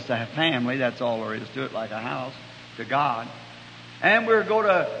boys, just a family, that's all there is to it, like a house to God. And we're going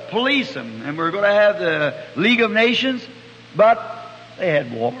to police them, and we're going to have the League of Nations, but they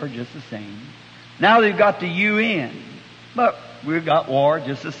had war just the same. Now they've got the UN, but we've got war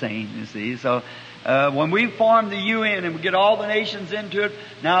just the same, you see. So when we form the UN and we get all the nations into it,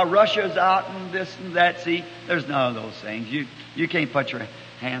 now Russia's out and this and that, see, there's none of those things. You can't put your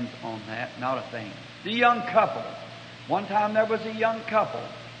hands on that, not a thing. The young couple. One time there was a young couple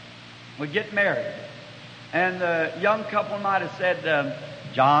would get married. And the young couple might have said,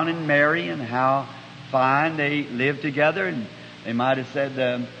 John and Mary, and how fine they lived together. And they might have said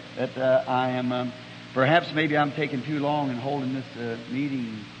that I am, perhaps maybe I'm taking too long and holding this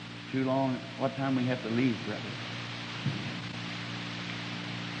meeting too long. What time we have to leave, brother?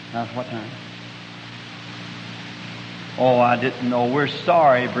 What time? Oh, I didn't know. We're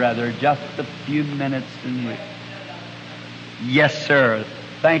sorry, brother. Just a few minutes and we... Yes, sir.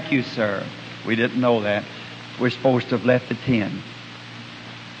 Thank you, sir. We didn't know that. We're supposed to have left at 10.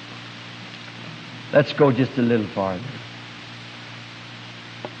 Let's go just a little farther.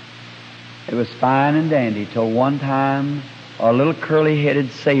 It was fine and dandy till one time a little curly-headed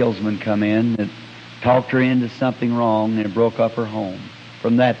salesman come in that talked her into something wrong and it broke up her home.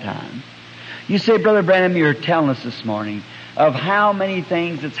 From that time. You say, Brother Branham, you're telling us this morning of how many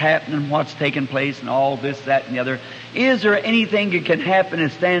things that's happened and what's taken place and all this, that, and the other. Is there anything that can happen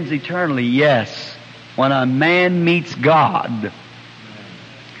that stands eternally? Yes. When a man meets God.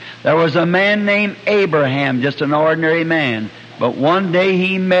 There was a man named Abraham, just an ordinary man. But one day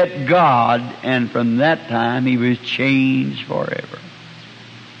he met God, and from that time he was changed forever.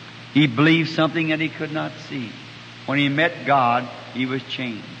 He believed something that he could not see. When he met God, he was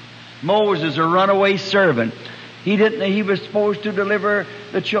changed. Moses, a runaway servant, he was supposed to deliver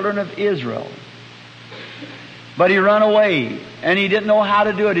the children of Israel. But he ran away, and he didn't know how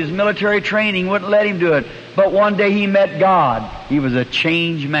to do it. His military training wouldn't let him do it. But one day he met God. He was a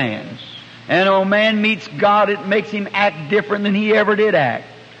changed man. And when a man meets God, it makes him act different than he ever did act.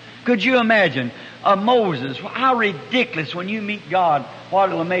 Could you imagine Moses? How ridiculous when you meet God, what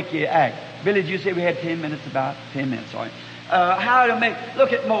it'll make you act. Billy, did you say we had 10 minutes? About 10 minutes, sorry.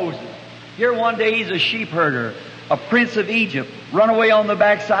 Look at Moses. Here one day he's a sheep herder, a prince of Egypt, run away on the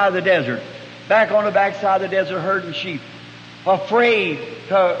backside of the desert. Back on the backside of the desert herding sheep. Afraid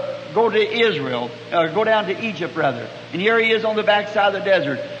to go to Israel, go down to Egypt rather. And here he is on the backside of the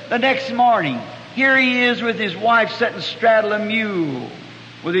desert. The next morning, here he is with his wife sitting straddle a mule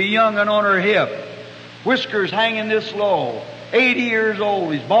with a young one on her hip. Whiskers hanging this low. 80 years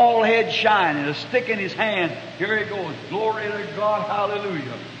old, his bald head shining, a stick in his hand. Here he goes. Glory to God,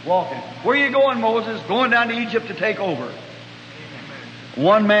 hallelujah. Walking. Where are you going, Moses? Going down to Egypt to take over.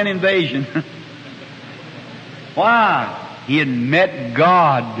 One-man invasion. Why? He had met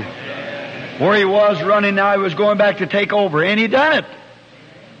God. Where he was running now, he was going back to take over. And he done it.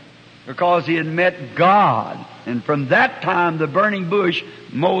 Because he had met God. And from that time, the burning bush,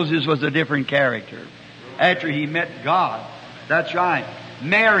 Moses was a different character. After he met God. That's right.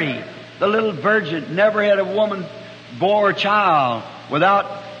 Mary, the little virgin, never had a woman bore a child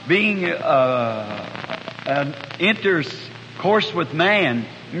without being an intercourse with man.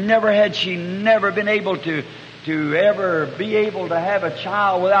 Never had she never been able to ever be able to have a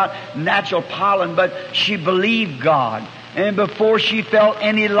child without natural pollen, but she believed God. And before she felt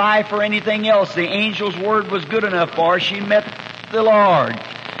any life or anything else, the angel's word was good enough for her. She met the Lord.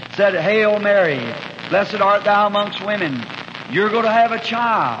 Said, Hail Mary, blessed art thou amongst women. You're going to have a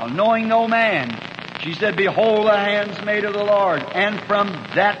child, knowing no man. She said, Behold the hands made of the Lord. And from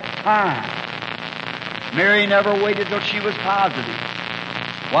that time, Mary never waited till she was positive.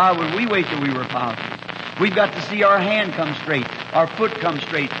 Why would we wait till we were positive? We've got to see our hand come straight, our foot come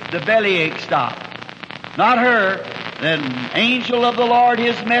straight, the bellyache stop. Not her. The angel of the Lord,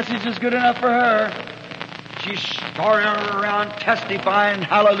 his message is good enough for her. She's starting around testifying,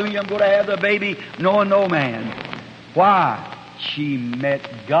 hallelujah, I'm going to have the baby, knowing no man. Why? She met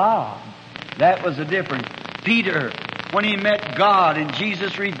God. That was the difference. Peter, when he met God and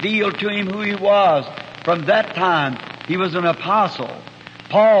Jesus revealed to him who he was, from that time he was an apostle.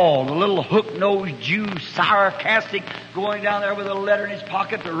 Paul, the little hook-nosed Jew, sarcastic, going down there with a letter in his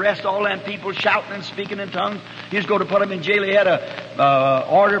pocket to arrest all them people shouting and speaking in tongues. He was going to put him in jail. He had a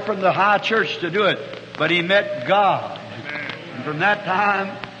order from the high church to do it. But he met God. And from that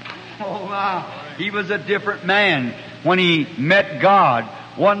time, oh my, he was a different man when he met God.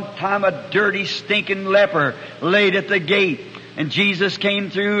 One time a dirty, stinking leper laid at the gate. And Jesus came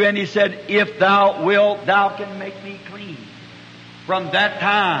through and he said, "If thou wilt, thou can make me clean." From that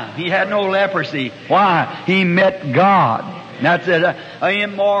time, he had no leprosy. Why? He met God. That's it. An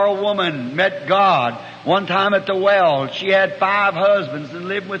immoral woman met God. One time at the well, she had 5 husbands and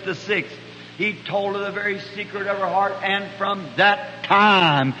lived with the 6th. He told her the very secret of her heart, and from that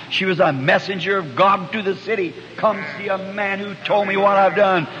time, she was a messenger of God to the city. Come see a man who told me what I've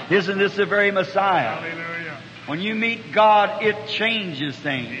done. Isn't this the very Messiah? Hallelujah. When you meet God, it changes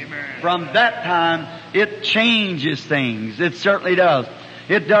things. Amen. From that time, it changes things. It certainly does.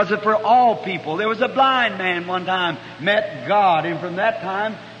 It does it for all people. There was a blind man one time, met God, and from that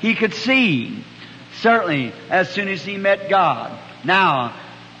time, he could see. Certainly, as soon as he met God. Now,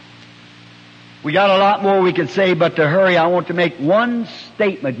 we got a lot more we could say, but to hurry, I want to make one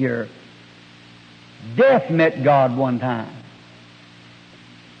statement here. Death met God one time.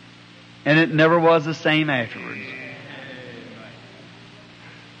 And it never was the same afterwards.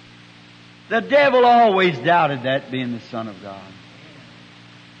 The devil always doubted that being the Son of God.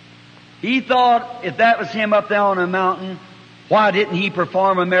 He thought, if that was him up there on a mountain, why didn't he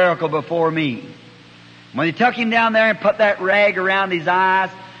perform a miracle before me? When he took him down there and put that rag around his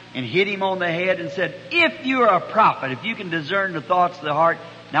eyes and hit him on the head and said, "If you are a prophet, if you can discern the thoughts of the heart,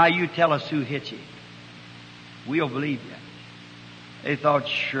 now you tell us who hit you. We'll believe you." They thought,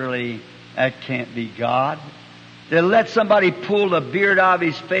 surely that can't be God. They let somebody pull the beard out of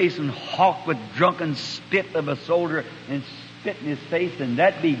his face and hawk with drunken spit of a soldier and spit in his face, and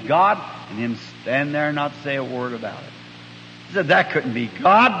that be God, and him stand there and not say a word about it. He said, that couldn't be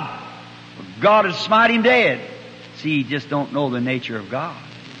God. God would smite him dead. See, you just don't know the nature of God.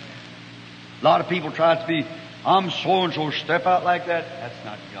 A lot of people try to be, I'm so-and-so, step out like that. That's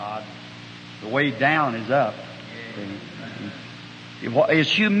not God. The way down is up. His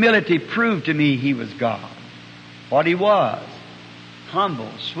humility proved to me he was God. What he was.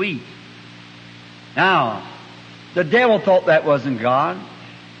 Humble, sweet. Now, the devil thought that wasn't God.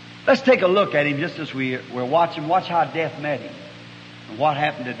 Let's take a look at him just as we're watching. Watch how death met him. And what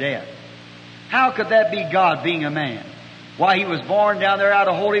happened to death. How could that be God being a man? Why, he was born down there out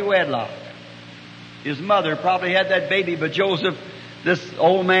of holy wedlock. His mother probably had that baby, but Joseph, this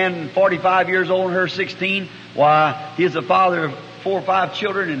old man, 45 years old and her 16, why, he's the father of 4 or 5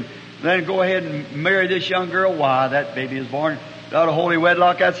 children, and then go ahead and marry this young girl. Why, that baby is born out of holy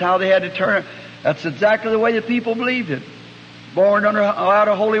wedlock. That's how they had to turn it. That's exactly the way the people believed it. Born out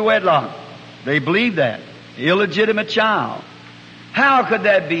of holy wedlock. They believed that. Illegitimate child. How could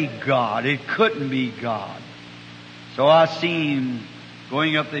that be God? It couldn't be God. So I see him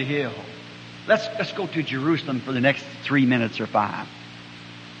going up the hill. Let's go to Jerusalem for the next 3 minutes or 5.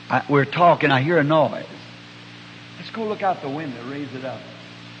 We're talking, I hear a noise. Let's go look out the window, raise it up.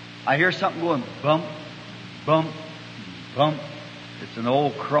 I hear something going bump, bump, bump. It's an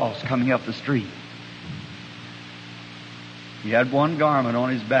old cross coming up the street. He had one garment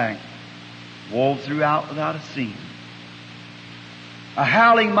on his back, wove throughout without a seam. A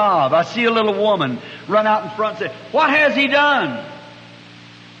howling mob. I see a little woman run out in front and say, "What has he done?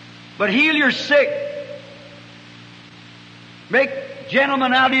 But heal your sick. Make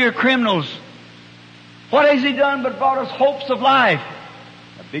gentlemen out of your criminals. What has he done but brought us hopes of life?"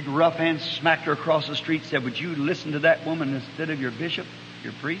 A big rough hand smacked her across the street and said, "Would you listen to that woman instead of your bishop,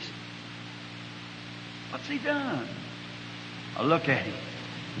 your priest? What's he done?" I look at him.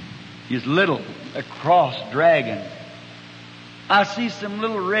 He's little, a cross dragging. I see some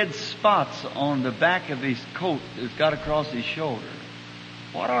little red spots on the back of his coat that's got across his shoulder.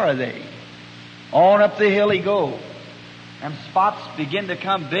 What are they? On up the hill he goes. And spots begin to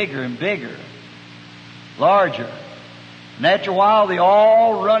come bigger and bigger, larger. And after a while, they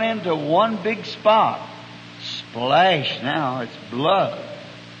all run into one big spot. Splash now, it's blood.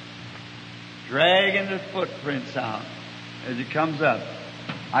 Dragging the footprints out as it comes up.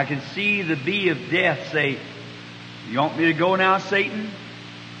 I can see the bee of death say, "You want me to go now, Satan?"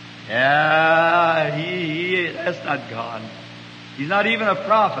 Yeah, that's not God. He's not even a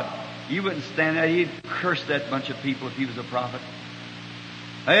prophet. He wouldn't stand there. He'd curse that bunch of people if he was a prophet.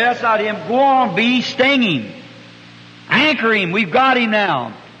 Hey, that's not him. Go on, bee, sting him. Anchor him. We've got him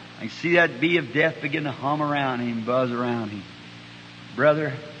now. I see that bee of death begin to hum around him, buzz around him.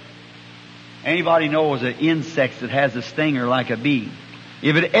 Brother, anybody knows an insect that has a stinger like a bee?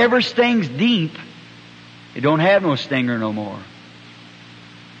 If it ever stings deep, it don't have no stinger no more.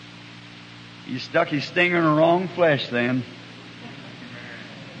 He stuck his stinger in the wrong flesh then.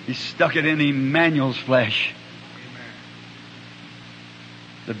 He stuck it in Emmanuel's flesh.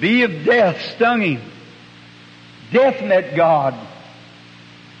 The bee of death stung him. Death met God.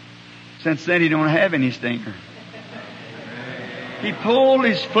 Since then he don't have any stinger. He pulled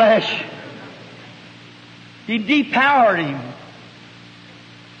his flesh. He depowered him.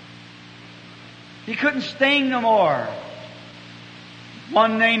 He couldn't sting no more.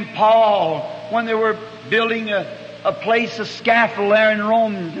 One named Paul, when they were building a place, a scaffold there in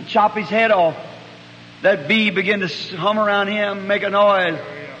Rome to chop his head off, that bee began to hum around him, make a noise.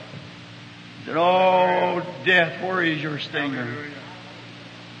 He said, "Oh, death, where is your stinger?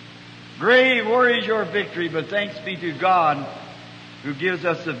 Grave, where is your victory?" But thanks be to God who gives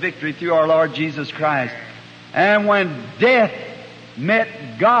us the victory through our Lord Jesus Christ. And when death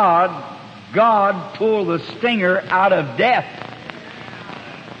met God, God pulled the stinger out of death.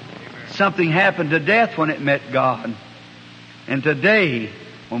 Something happened to death when it met God. And today,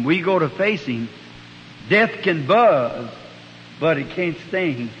 when we go to face Him, death can buzz, but it can't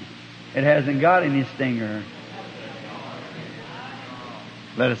sting. It hasn't got any stinger.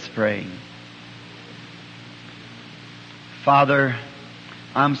 Let us pray. Father,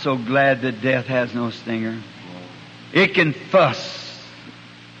 I'm so glad that death has no stinger. It can fuss,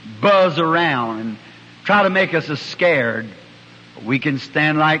 buzz around, and try to make us scared. We can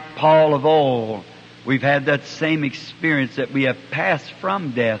stand like Paul of old. We've had that same experience that we have passed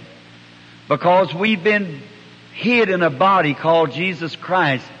from death because we've been hid in a body called Jesus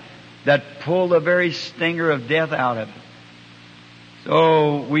Christ that pulled the very stinger of death out of it.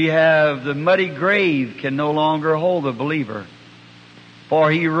 So we have the muddy grave can no longer hold the believer.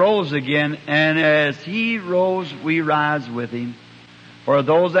 For He rose again, and as He rose, we rise with Him. For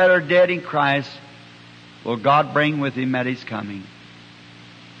those that are dead in Christ, will God bring with Him at His coming.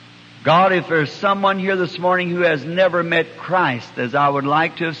 God, if there's someone here this morning who has never met Christ, as I would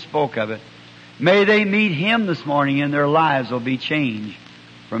like to have spoke of it, may they meet Him this morning and their lives will be changed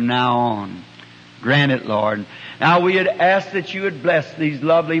from now on. Grant it, Lord. Now we had asked that You would bless these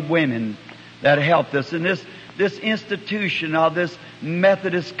lovely women that helped us in this institution of this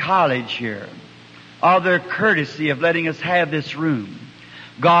Methodist college here, of their courtesy of letting us have this room.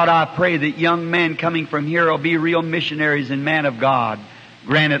 God, I pray that young men coming from here will be real missionaries and men of God.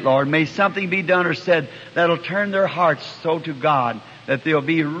 Grant it, Lord. May something be done or said that'll turn their hearts so to God that they'll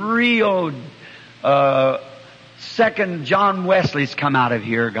be real second John Wesleys come out of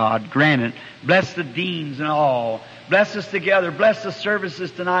here, God. Grant it. Bless the deans and all. Bless us together. Bless the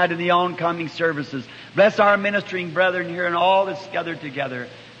services tonight and the oncoming services. Bless our ministering brethren here and all that's gathered together.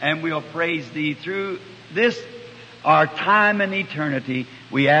 And we'll praise Thee through this, our time and eternity.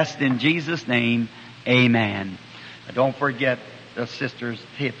 We ask in Jesus' name, amen. Don't forget the sisters'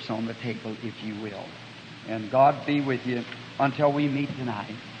 tips on the table, if you will. And God be with you until we meet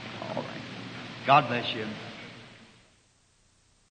tonight. All right. God bless you.